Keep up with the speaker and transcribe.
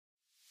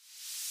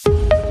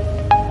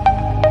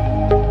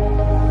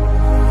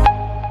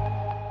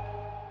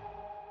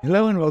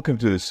Hello and welcome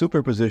to the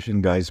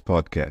Superposition Guys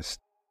podcast.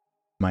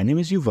 My name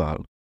is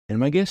Yuval, and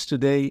my guest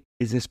today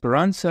is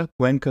Esperanza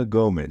Cunca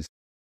Gomez,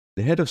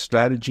 the head of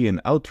strategy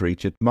and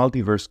outreach at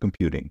Multiverse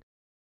Computing.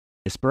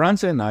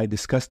 Esperanza and I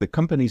discussed the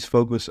company's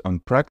focus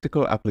on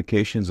practical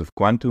applications of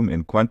quantum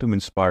and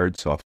quantum-inspired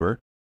software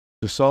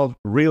to solve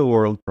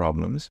real-world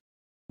problems,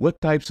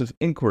 what types of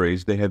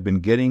inquiries they have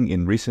been getting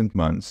in recent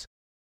months,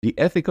 the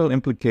ethical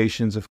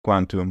implications of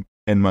quantum,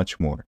 and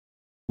much more.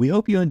 We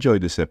hope you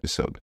enjoyed this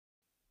episode.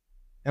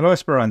 Hello,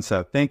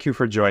 Esperanza. Thank you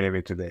for joining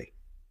me today.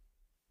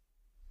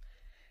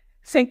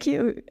 Thank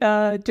you,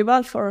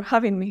 Yuval, for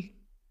having me.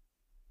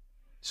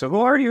 So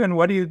who are you and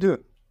what do you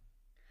do?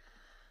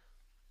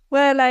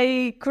 Well,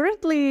 I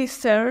currently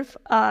serve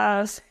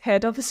as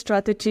head of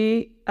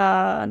strategy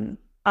and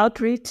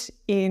outreach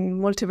in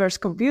Multiverse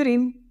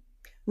Computing.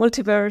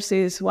 Multiverse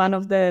is one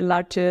of the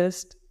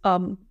largest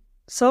quantum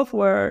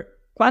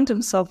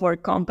software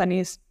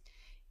companies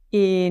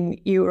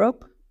in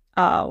Europe.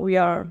 We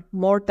are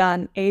more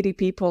than 80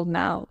 people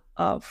now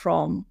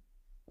from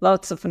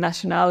lots of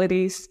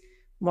nationalities,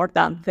 more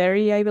than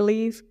 30, I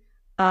believe.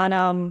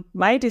 And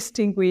my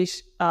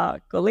distinguished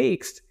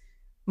colleagues,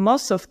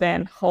 most of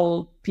them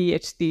hold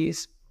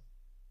PhDs.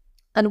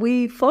 And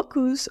we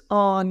focus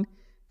on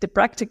the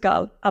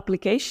practical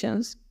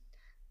applications,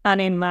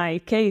 and in my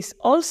case,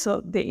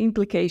 also the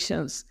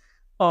implications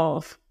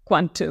of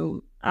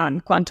quantum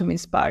and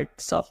quantum-inspired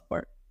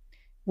software.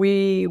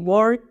 We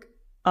work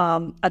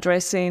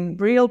addressing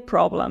real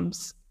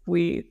problems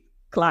with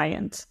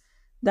clients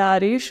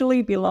that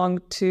usually belong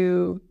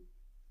to,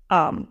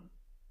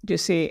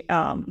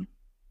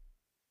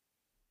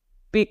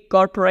 big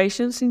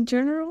corporations in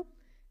general,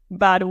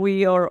 but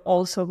we are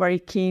also very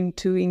keen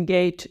to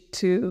engage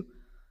to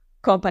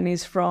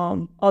companies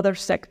from other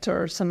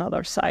sectors and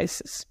other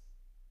sizes.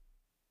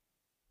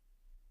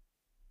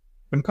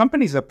 When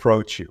companies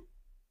approach you,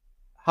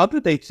 how do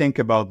they think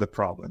about the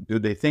problem? Do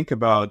they think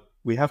about,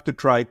 we have to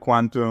try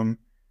quantum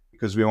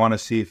because we want to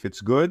see if it's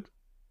good?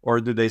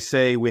 Or do they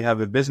say we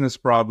have a business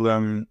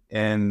problem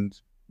and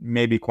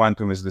maybe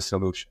quantum is the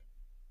solution?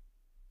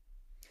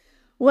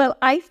 Well,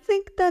 I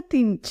think that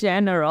in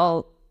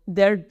general,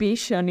 their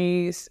vision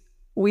is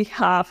we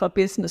have a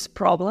business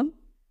problem.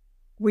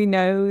 We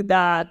know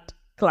that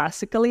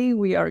classically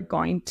we are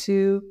going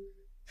to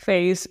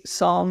face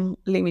some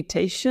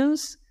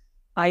limitations,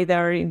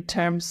 either in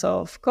terms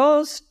of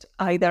cost,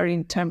 either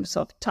in terms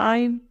of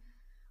time,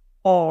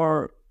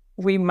 or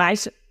we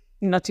might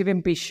not even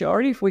be sure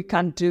if we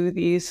can do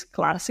this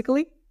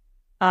classically.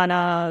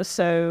 And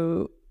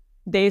so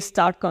they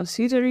start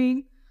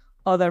considering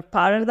other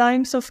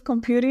paradigms of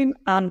computing,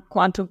 and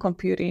quantum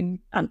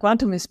computing and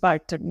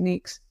quantum-inspired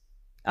techniques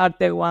are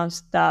the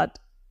ones that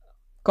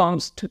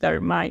comes to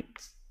their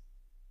minds.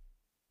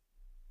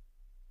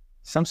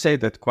 Some say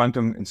that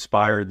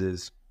quantum-inspired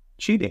is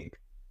cheating,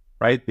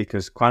 right?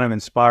 Because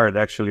quantum-inspired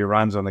actually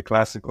runs on a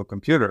classical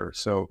computer.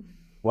 So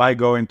why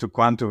go into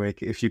quantum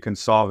if you can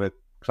solve it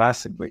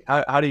classically?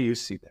 How do you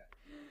see that?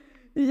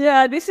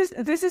 Yeah, this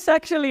is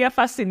actually a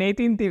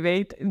fascinating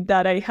debate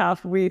that I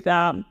have with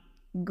a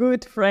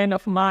good friend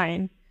of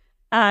mine,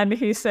 and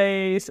he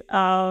says,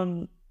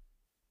 well,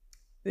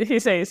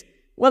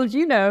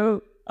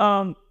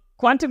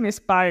 quantum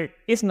inspired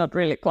is not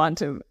really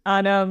quantum,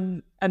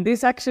 and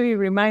this actually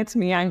reminds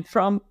me, I'm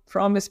from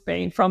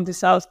Spain, from the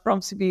south,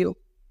 from Seville,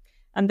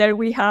 and there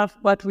we have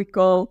what we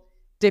call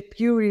the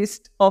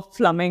purist of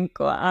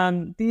flamenco,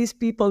 and these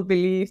people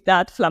believe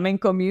that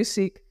flamenco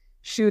music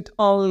should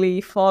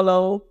only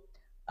follow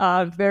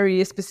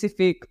very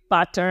specific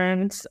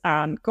patterns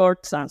and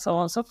chords and so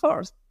on and so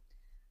forth.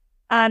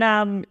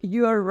 And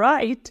you are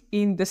right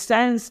in the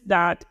sense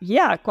that,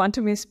 yeah,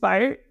 quantum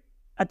inspired,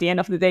 at the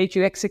end of the day,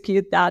 you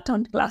execute that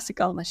on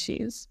classical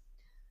machines.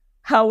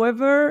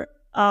 However,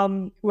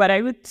 what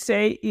I would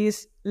say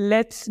is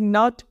let's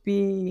not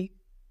be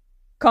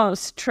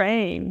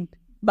constrained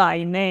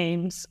by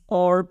names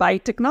or by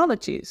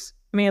technologies.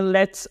 I mean,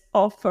 let's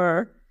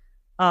offer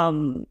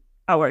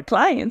our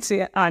clients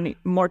and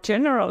more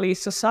generally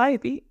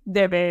society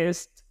the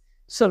best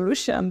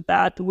solution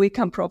that we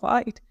can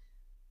provide.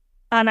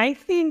 And I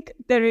think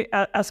there,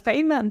 as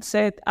Feynman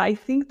said, I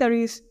think there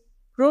is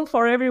room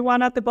for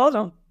everyone at the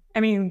bottom. I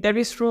mean, there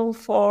is room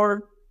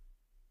for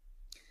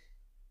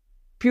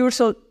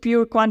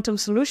pure quantum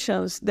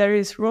solutions. There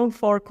is room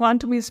for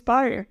quantum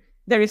inspired.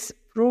 There is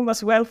room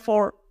as well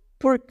for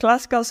pure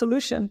classical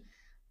solution.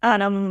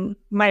 And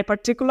my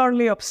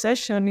particularly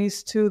obsession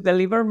is to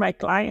deliver my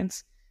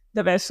clients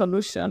the best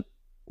solution,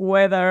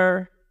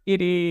 whether it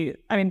is,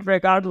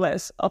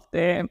 regardless of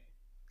the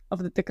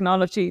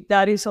technology.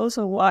 That is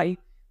also why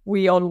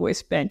we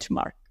always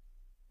benchmark.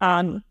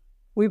 And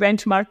we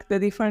benchmark the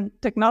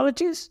different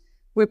technologies,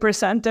 we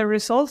present the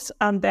results,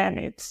 and then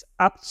it's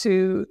up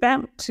to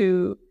them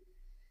to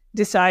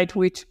decide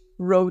which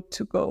road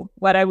to go.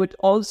 What I would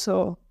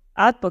also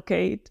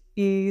advocate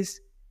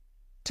is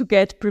to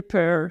get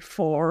prepared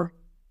for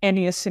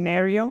any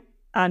scenario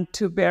and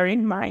to bear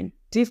in mind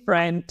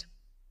different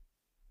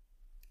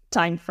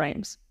time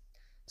frames.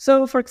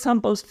 So, for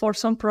example, for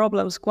some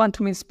problems,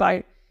 quantum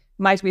inspired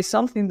might be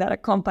something that a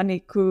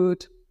company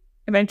could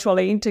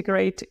eventually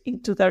integrate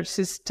into their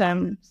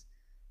systems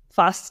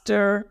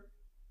faster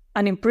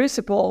and in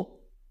principle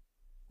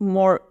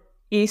more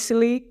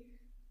easily,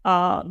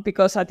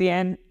 because at the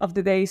end of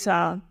the day, it's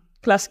a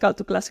classical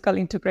to classical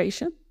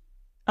integration.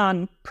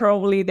 And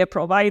probably the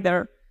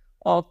provider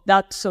of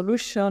that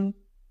solution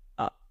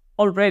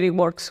already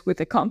works with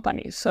the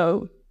company.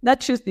 So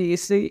that should be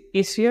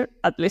easier,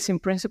 at least in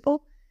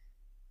principle.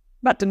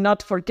 But do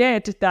not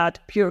forget that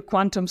pure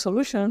quantum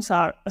solutions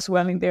are as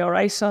well in the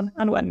horizon,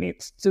 and one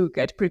needs to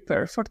get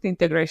prepared for the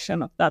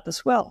integration of that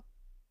as well.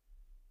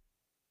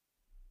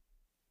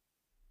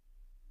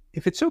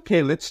 If it's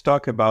okay, let's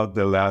talk about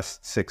the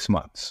last 6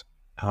 months.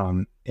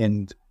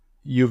 And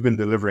you've been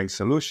delivering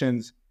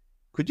solutions.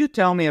 Could you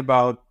tell me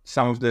about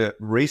some of the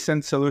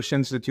recent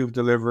solutions that you've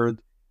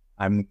delivered?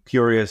 I'm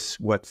curious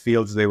what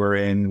fields they were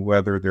in,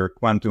 whether they're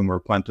quantum or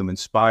quantum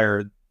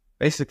inspired,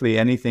 basically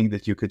anything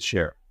that you could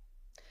share.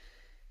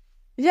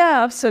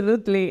 Yeah,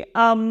 absolutely.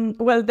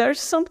 Well,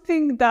 there's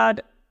something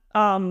that,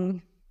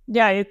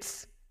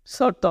 it's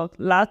sort of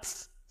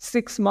last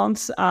 6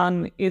 months,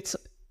 and it's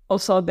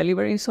also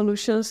delivering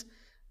solutions,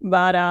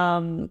 but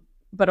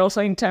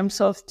also in terms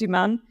of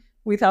demand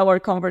with our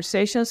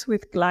conversations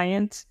with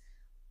clients,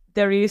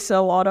 there is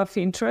a lot of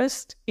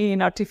interest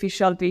in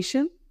artificial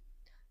vision.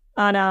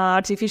 And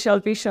artificial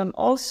vision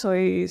also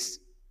is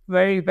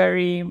very,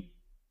 very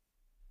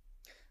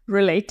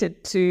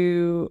related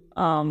to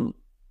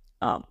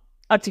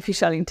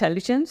artificial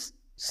intelligence.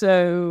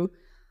 So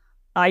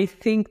I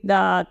think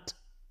that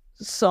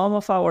some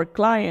of our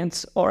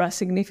clients, or a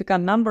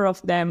significant number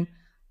of them,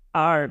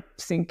 are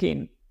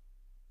thinking,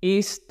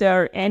 is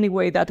there any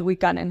way that we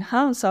can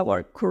enhance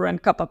our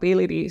current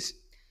capabilities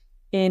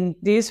in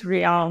this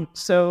realm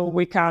so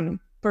we can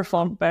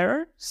perform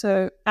better?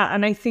 So,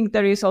 and I think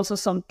there is also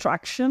some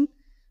traction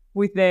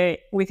with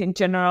in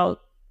general,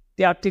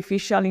 the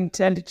artificial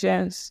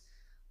intelligence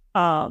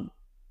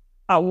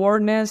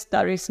awareness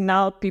that is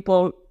now,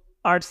 people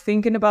are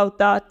thinking about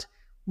that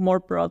more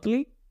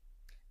broadly.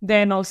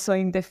 Then also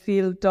in the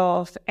field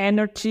of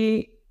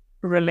energy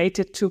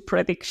related to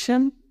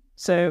prediction.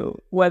 So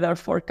weather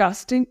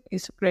forecasting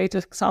is a great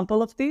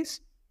example of this.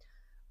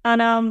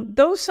 And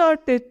those are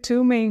the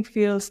two main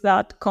fields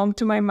that come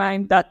to my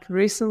mind that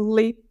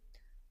recently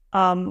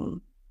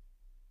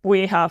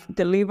we have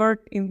delivered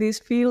in this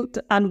field,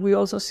 and we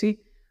also see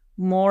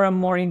more and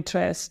more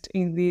interest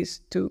in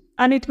these two.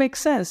 And it makes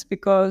sense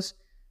because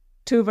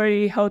two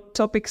very hot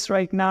topics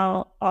right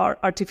now are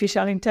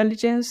artificial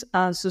intelligence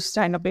and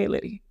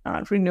sustainability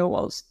and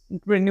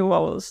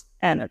renewables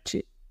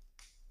energy.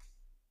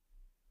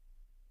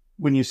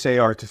 When you say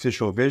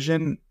artificial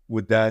vision,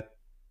 would that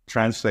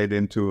translate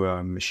into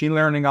a machine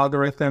learning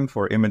algorithm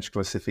for image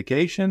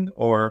classification,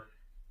 or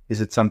is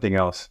it something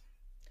else?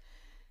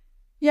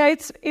 Yeah,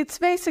 it's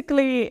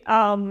basically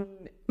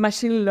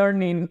machine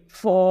learning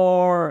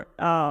for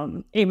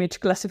image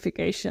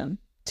classification,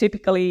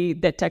 typically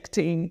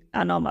detecting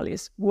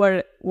anomalies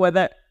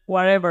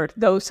wherever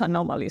those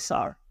anomalies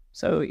are.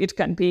 So it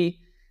can be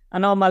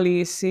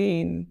anomalies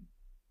in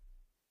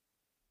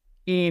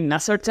a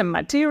certain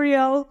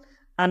material,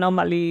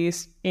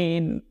 anomalies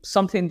in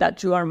something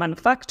that you are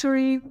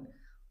manufacturing,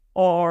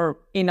 or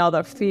in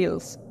other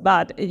fields.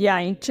 But yeah,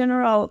 in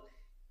general,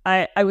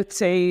 I would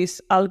say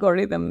is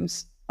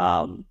algorithms,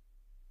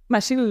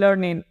 machine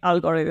learning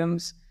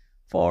algorithms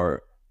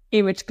for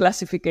image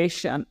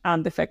classification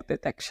and defect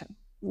detection,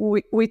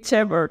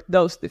 whichever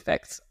those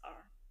defects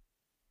are.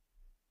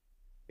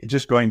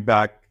 Just going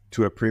back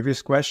to a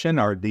previous question,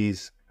 are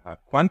these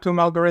quantum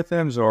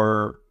algorithms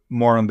or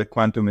more on the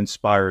quantum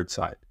inspired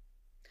side?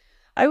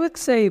 I would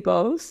say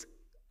both.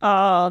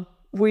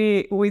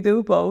 We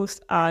do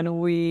both, and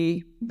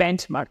we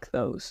benchmark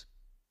those.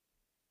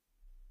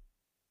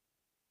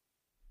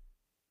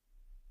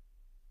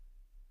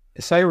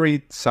 As I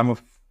read some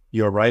of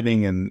your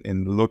writing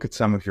and look at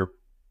some of your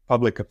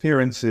public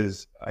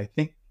appearances, I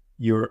think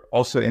you're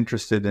also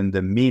interested in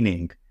the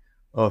meaning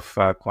of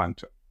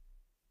quantum.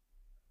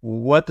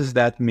 What does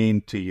that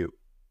mean to you?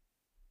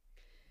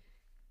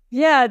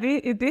 Yeah,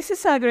 this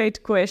is a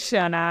great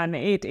question, and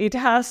it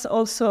has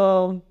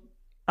also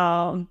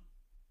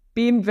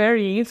been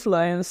very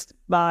influenced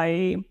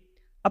by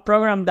a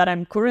program that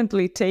I'm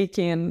currently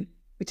taking,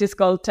 which is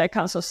called Tech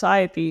and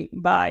Society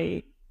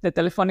by the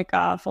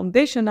Telefónica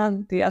Foundation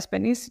and the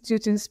Aspen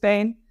Institute in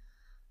Spain,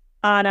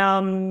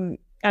 and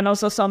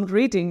also some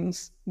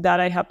readings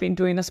that I have been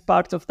doing as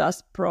part of that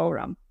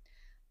program.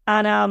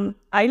 And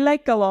I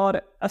like a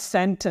lot a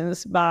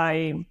sentence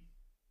by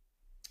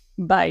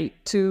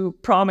two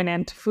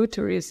prominent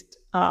futurists,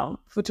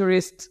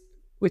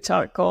 which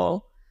are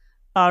called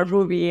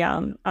Ruby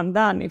and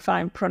Dan, if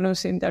I'm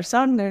pronouncing their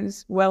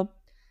surnames well.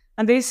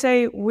 And they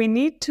say, we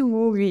need to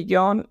move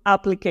beyond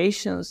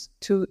applications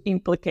to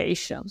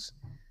implications.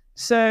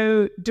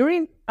 So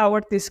during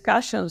our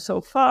discussion so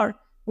far,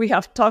 we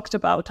have talked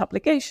about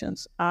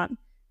applications, and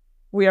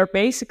we are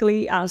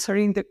basically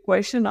answering the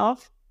question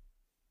of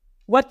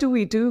what do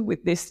we do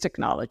with this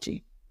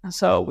technology?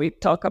 So we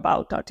talk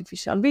about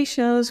artificial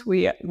visions,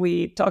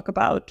 we talk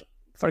about,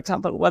 for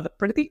example, weather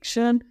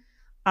prediction,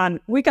 and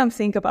we can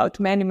think about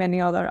many, many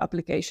other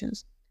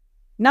applications.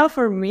 Now,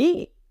 for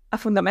me, a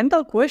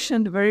fundamental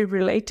question very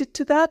related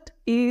to that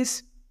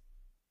is,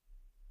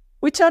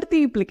 which are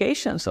the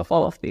implications of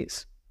all of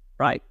this,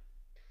 right?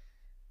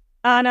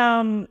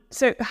 And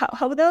so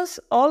how does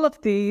all of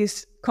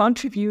these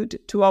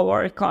contribute to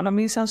our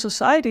economies and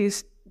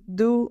societies?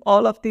 Do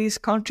all of these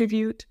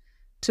contribute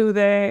to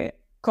the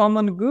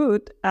common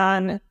good?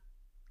 And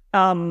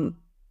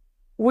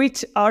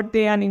which are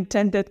the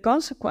unintended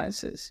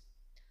consequences?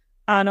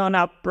 And on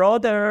a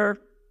broader,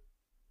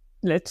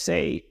 let's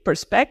say,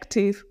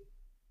 perspective,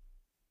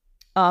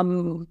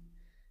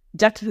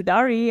 Jacques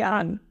Hidari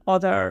and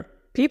other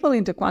people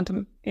in the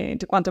quantum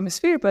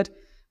sphere, but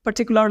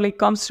particularly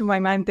comes to my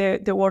mind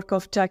the work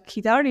of Jacques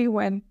Hidari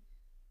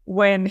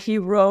when he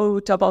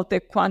wrote about the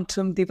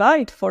quantum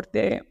divide for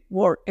the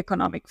World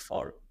Economic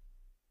Forum.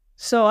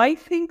 So I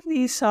think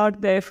these are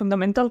the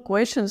fundamental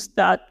questions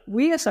that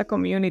we as a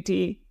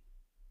community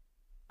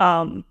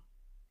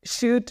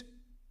should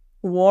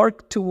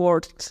work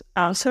towards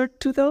answer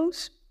to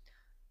those.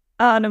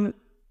 And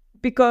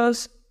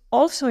because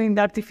also in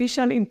the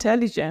artificial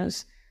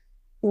intelligence,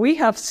 we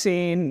have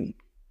seen,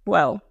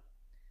 well,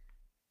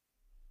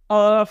 a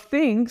lot of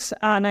things,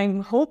 and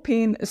I'm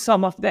hoping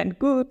some of them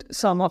good,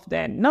 some of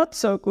them not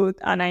so good,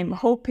 and I'm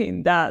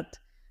hoping that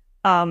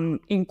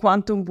in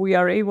quantum we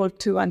are able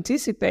to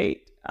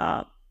anticipate,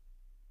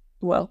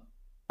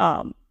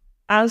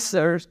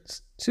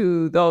 answers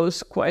to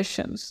those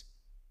questions.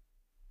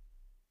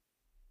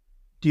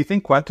 Do you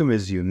think quantum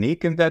is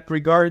unique in that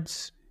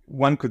regards?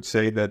 One could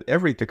say that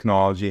every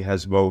technology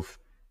has both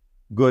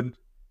good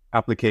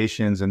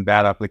applications and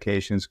bad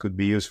applications, could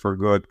be used for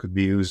good, could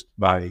be used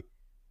by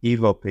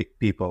evil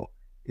people.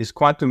 Is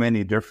quantum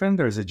any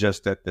different, or is it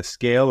just that the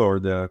scale or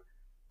the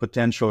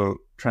potential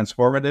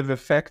transformative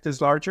effect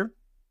is larger?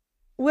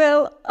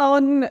 Well,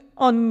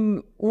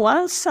 on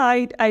one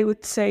side, I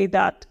would say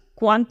that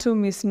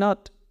quantum is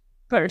not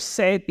per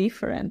se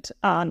different,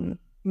 and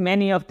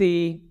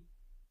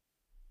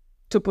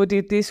to put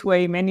it this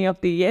way, many of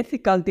the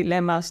ethical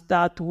dilemmas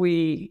that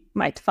we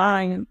might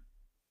find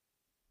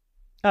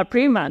are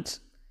pretty much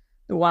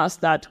the ones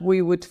that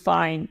we would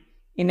find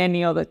in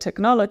any other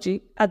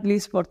technology, at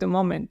least for the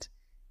moment.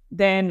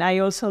 Then I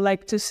also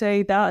like to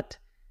say that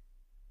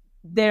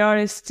there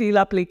are still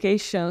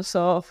applications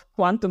of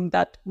quantum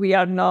that we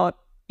are not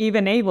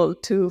even able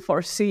to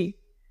foresee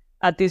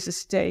at this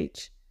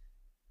stage.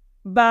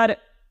 But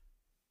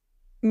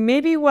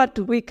maybe what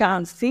we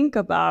can think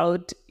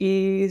about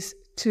is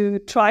to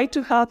try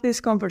to have these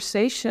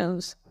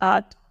conversations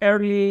at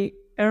early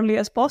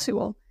as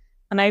possible.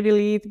 And I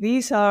believe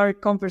these are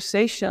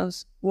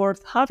conversations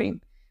worth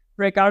having,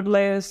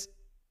 regardless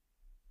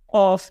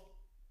of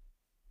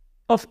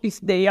if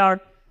they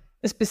are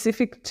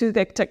specific to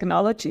the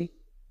technology,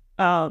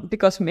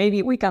 because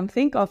maybe we can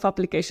think of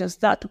applications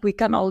that we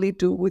can only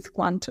do with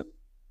quantum,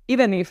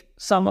 even if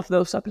some of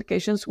those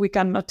applications we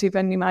cannot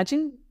even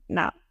imagine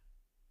now.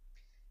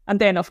 And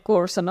then, of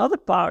course, another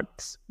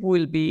part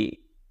will be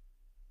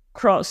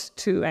cross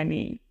to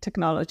any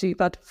technology.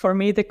 But for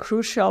me, the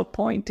crucial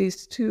point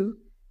is to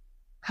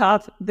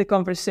have the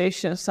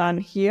conversations,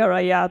 and here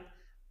I add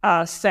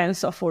a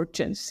sense of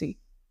urgency.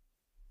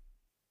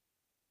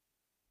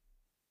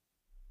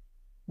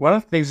 One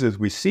of the things that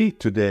we see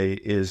today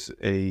is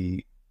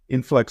an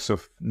influx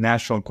of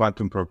national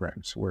quantum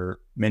programs where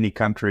many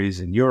countries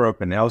in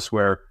Europe and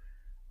elsewhere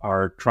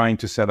are trying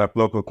to set up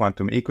local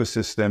quantum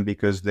ecosystem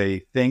because they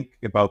think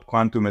about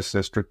quantum as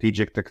a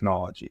strategic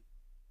technology.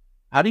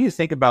 How do you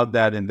think about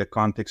that in the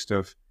context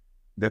of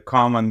the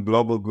common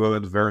global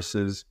good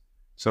versus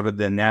sort of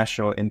the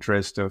national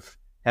interest of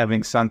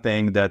having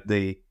something that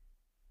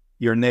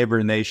your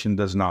neighbor nation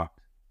does not?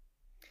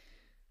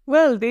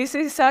 Well, this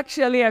is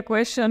actually a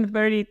question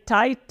very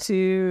tied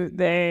to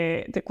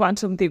the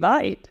quantum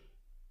divide.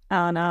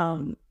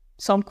 And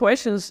some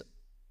questions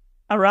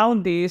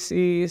around this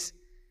is,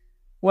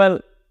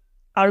 well,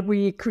 are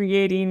we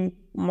creating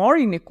more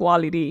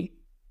inequality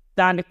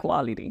than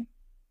equality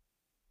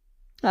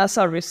as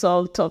a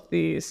result of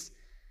these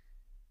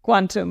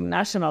quantum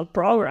national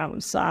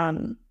programs,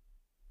 and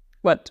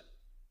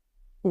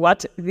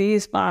what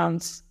these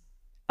funds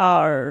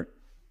are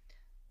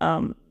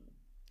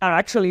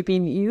actually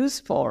being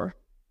used for?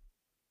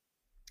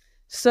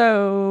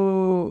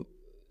 So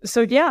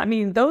yeah, I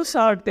mean, those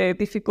are the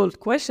difficult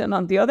questions.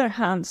 On the other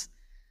hand,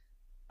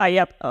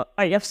 I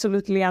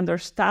absolutely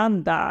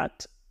understand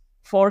that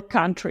for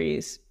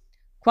countries,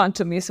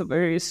 quantum is a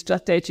very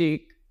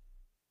strategic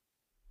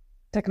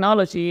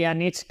technology,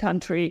 and each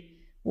country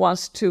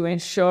wants to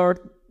ensure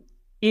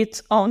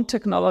its own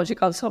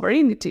technological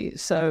sovereignty.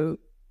 So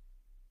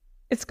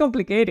it's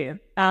complicated.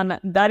 And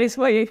that is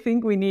why I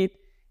think we need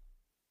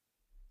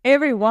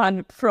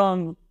everyone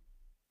from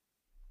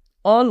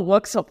all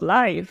walks of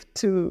life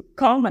to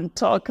come and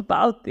talk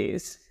about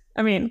this.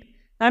 I mean,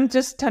 I'm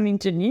just an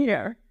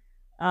engineer,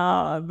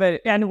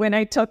 And when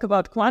I talk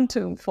about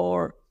quantum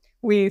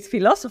with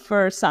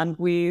philosophers and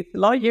with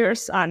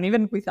lawyers and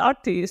even with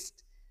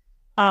artists,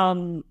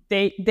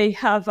 they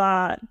have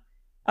a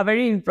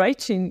very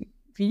enriching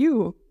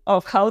view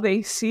of how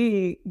they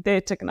see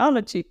the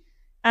technology.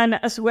 And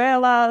as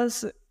well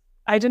as,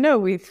 I don't know,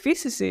 with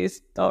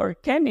physicists or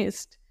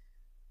chemists,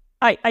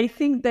 I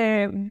think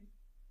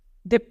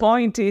the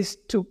point is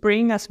to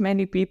bring as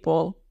many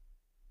people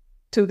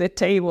to the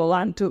table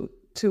and to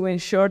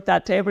ensure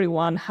that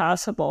everyone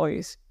has a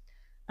voice.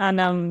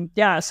 And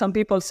some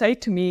people say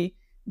to me,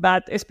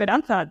 but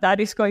Esperanza, that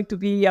is going to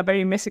be a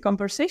very messy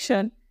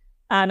conversation.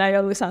 And I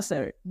always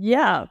answer,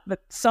 yeah,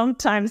 but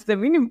sometimes the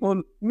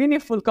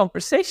meaningful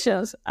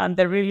conversations and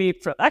the really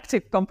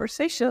productive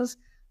conversations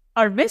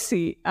are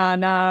messy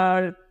and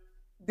are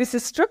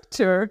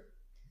structured,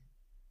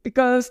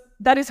 because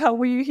that is how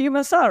we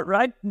humans are,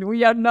 right?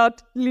 We are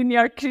not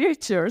linear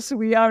creatures.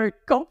 We are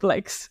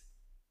complex.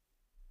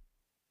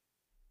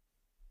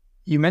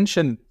 You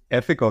mentioned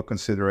ethical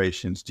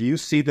considerations. Do you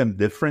see them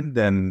different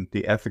than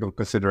the ethical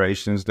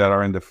considerations that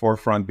are in the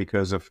forefront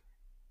because of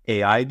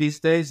AI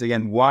these days?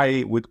 Again,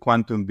 why would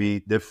quantum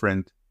be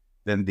different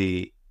than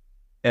the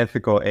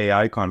ethical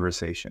AI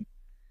conversation?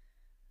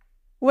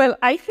 Well,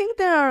 I think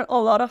there are a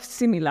lot of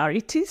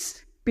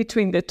similarities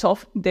between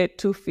the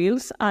two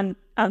fields, and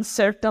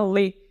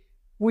certainly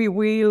we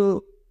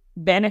will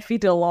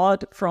benefit a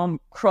lot from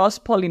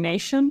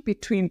cross-pollination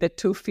between the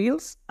two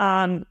fields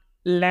and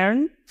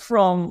learn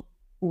from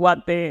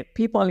what the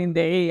people in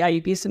the AI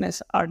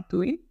business are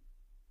doing.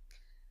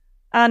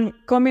 And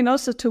coming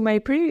also to my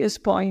previous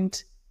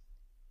point,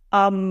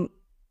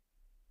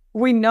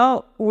 we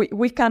know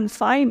we can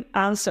find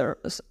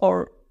answers,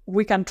 or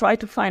we can try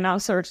to find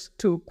answers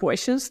to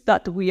questions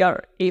that we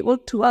are able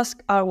to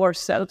ask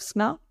ourselves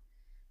now.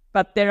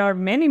 But there are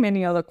many,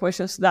 many other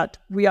questions that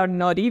we are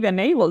not even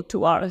able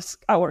to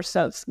ask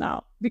ourselves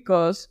now,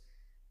 because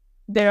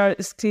there are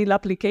still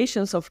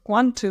applications of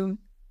quantum,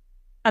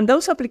 and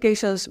those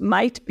applications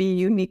might be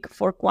unique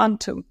for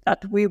quantum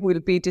that we will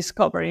be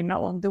discovering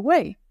along the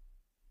way.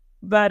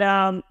 But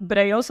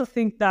I also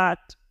think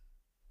that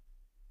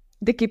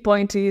the key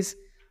point is,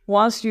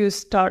 once you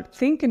start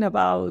thinking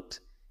about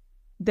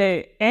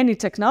any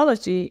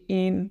technology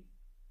in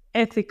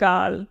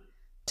ethical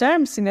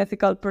terms, in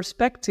ethical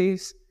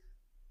perspectives,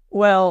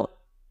 well,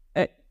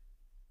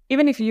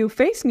 even if you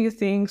face new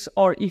things,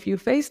 or if you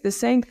face the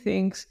same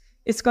things,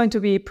 it's going to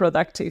be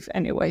productive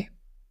anyway.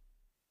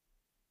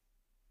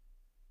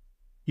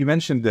 You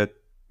mentioned that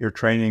your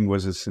training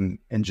was as an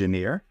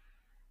engineer.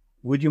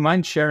 Would you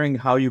mind sharing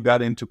how you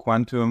got into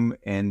quantum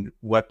and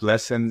what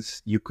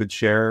lessons you could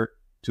share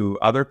to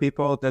other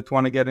people that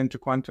want to get into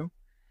quantum?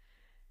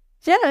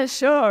 Yeah,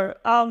 sure.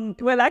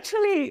 Well,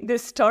 actually, the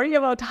story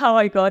about how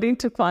I got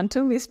into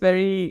quantum is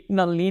very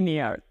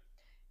nonlinear.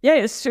 Yeah,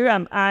 it's true.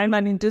 I'm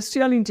an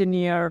industrial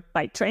engineer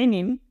by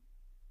training.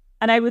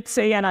 And I would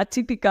say an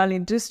atypical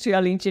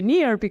industrial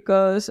engineer,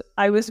 because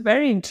I was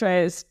very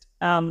interested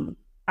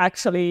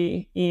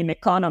actually in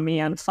economy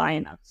and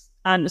finance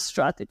and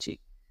strategy.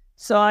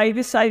 So I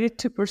decided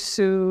to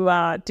pursue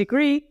a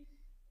degree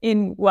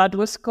in what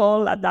was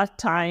called at that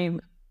time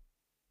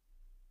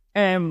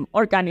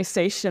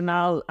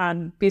organizational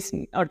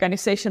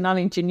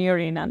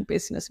engineering and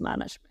business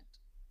management.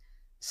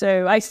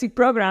 So I see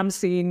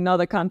programs in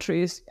other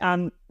countries,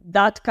 and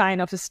that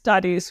kind of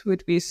studies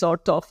would be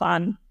sort of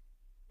an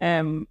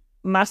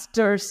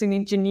master's in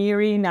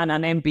engineering and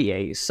an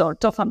MBA,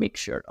 sort of a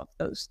mixture of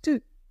those two.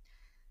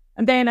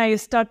 And then I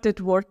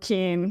started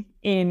working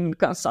in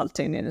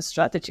consulting, in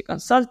strategy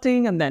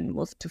consulting, and then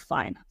moved to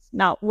finance.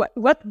 Now,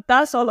 what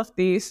does all of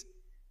this,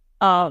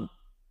 how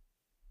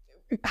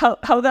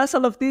does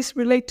all of this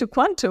relate to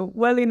quantum?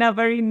 Well, in a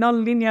very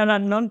non-linear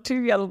and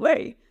non-trivial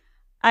way.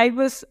 I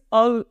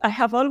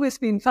have always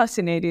been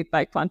fascinated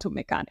by quantum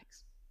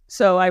mechanics.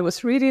 So I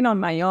was reading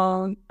on my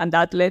own, and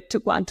that led to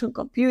quantum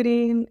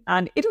computing,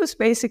 and it was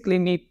basically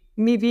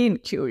me being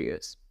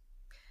curious.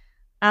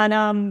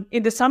 And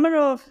in the summer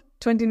of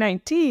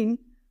 2019,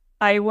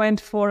 I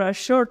went for a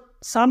short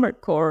summer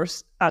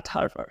course at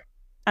Harvard,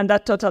 and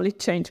that totally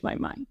changed my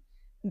mind.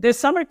 The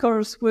summer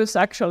course was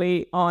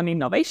actually on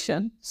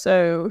innovation,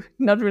 so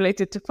not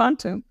related to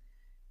quantum.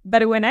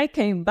 But when I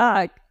came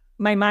back,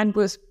 my mind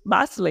was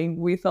bustling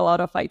with a lot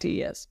of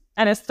ideas,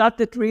 and I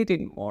started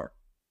reading more.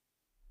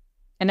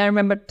 And I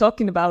remember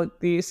talking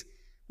about this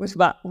with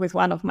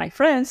one of my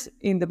friends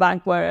in the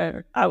bank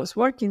where I was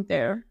working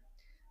there.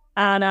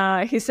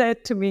 And he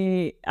said to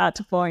me at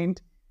a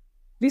point,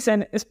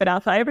 "Listen,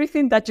 Esperanza,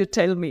 everything that you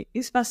tell me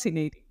is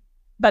fascinating,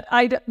 but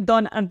I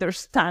don't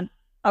understand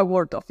a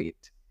word of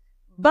it.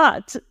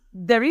 But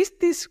there is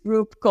this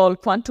group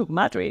called Quantum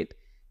Madrid.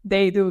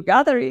 They do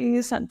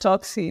gatherings and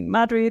talks in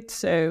Madrid,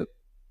 so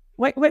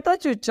why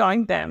don't you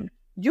join them?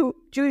 You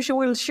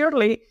will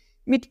surely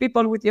meet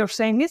people with your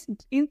same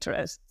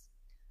interests."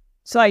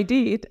 So I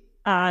did,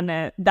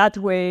 and that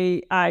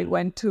way I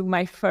went to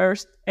my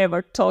first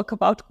ever talk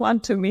about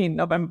quantum in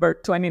November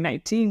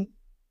 2019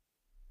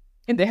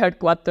 in the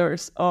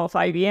headquarters of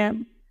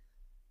IBM.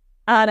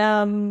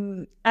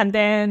 And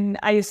then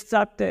I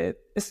started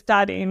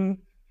studying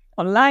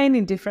online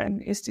in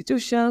different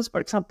institutions, for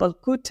example,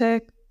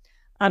 QTech,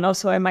 and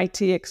also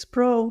MIT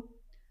X-Pro.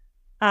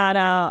 And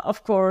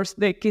of course,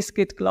 the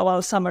Qiskit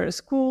Global Summer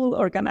School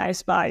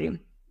organized by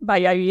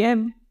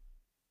IBM.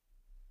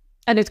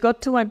 And it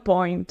got to my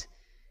point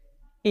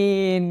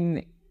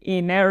in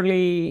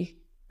early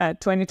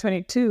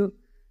 2022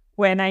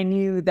 when I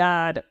knew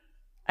that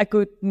I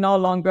could no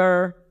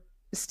longer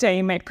stay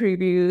in my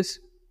previous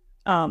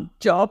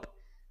job,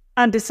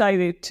 and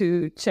decided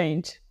to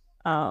change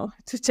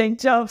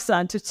jobs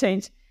and to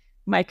change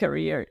my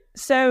career.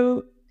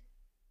 So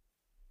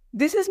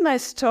this is my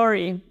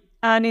story.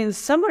 And in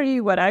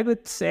summary, what I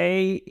would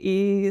say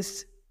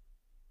is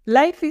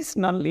life is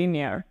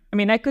nonlinear. I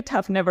mean, I could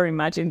have never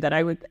imagined that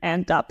I would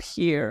end up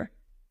here.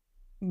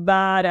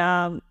 But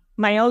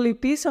my only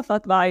piece of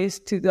advice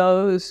to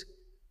those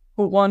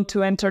who want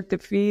to enter the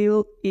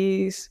field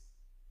is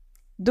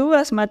do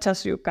as much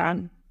as you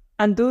can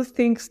and do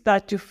things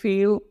that you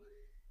feel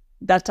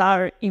that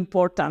are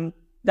important,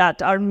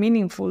 that are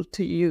meaningful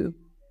to you.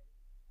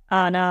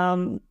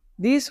 And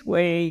this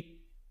way,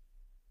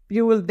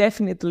 you will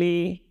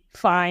definitely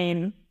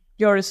find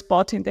your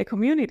spot in the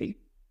community.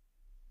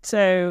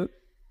 So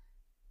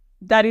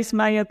that is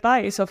my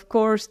advice. Of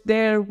course,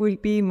 there will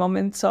be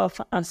moments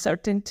of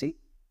uncertainty,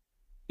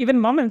 even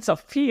moments of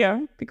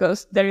fear,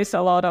 because there is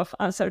a lot of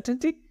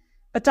uncertainty.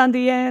 But at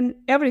the end,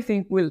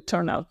 everything will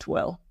turn out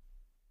well.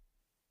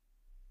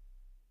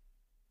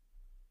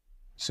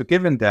 So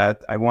given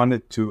that, I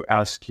wanted to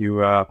ask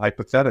you a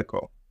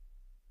hypothetical.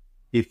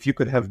 If you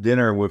could have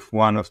dinner with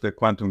one of the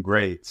quantum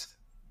greats,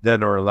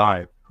 dead or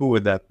alive, who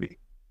would that be?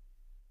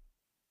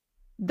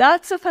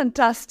 That's a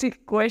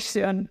fantastic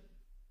question.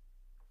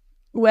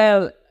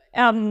 Well,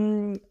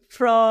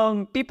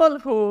 from people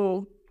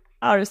who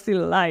are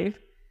still alive,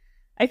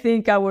 I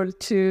think I will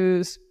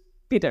choose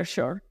Peter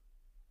Shor.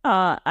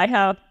 I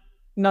have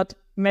not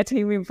met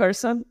him in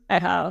person. I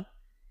have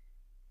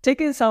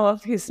taken some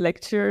of his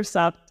lectures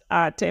up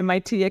at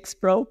MIT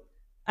X-Pro,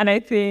 and I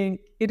think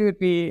it would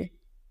be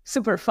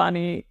super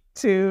funny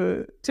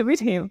to meet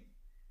him.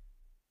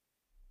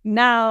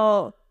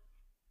 Now,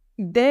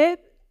 dead,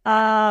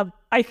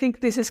 I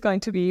think this is going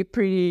to be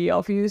pretty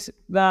obvious,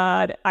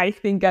 but I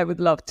think I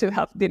would love to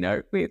have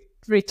dinner with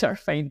Richard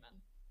Feynman.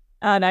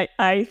 And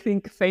I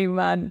think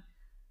Feynman,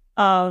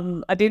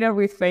 a dinner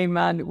with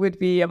Feynman would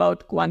be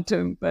about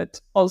quantum, but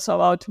also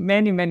about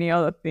many, many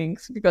other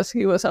things, because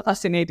he was a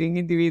fascinating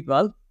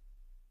individual.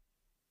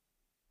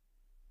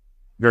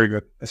 Very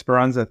good.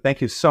 Esperanza, thank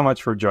you so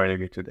much for joining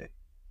me today.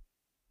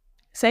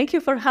 Thank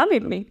you for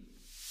having me.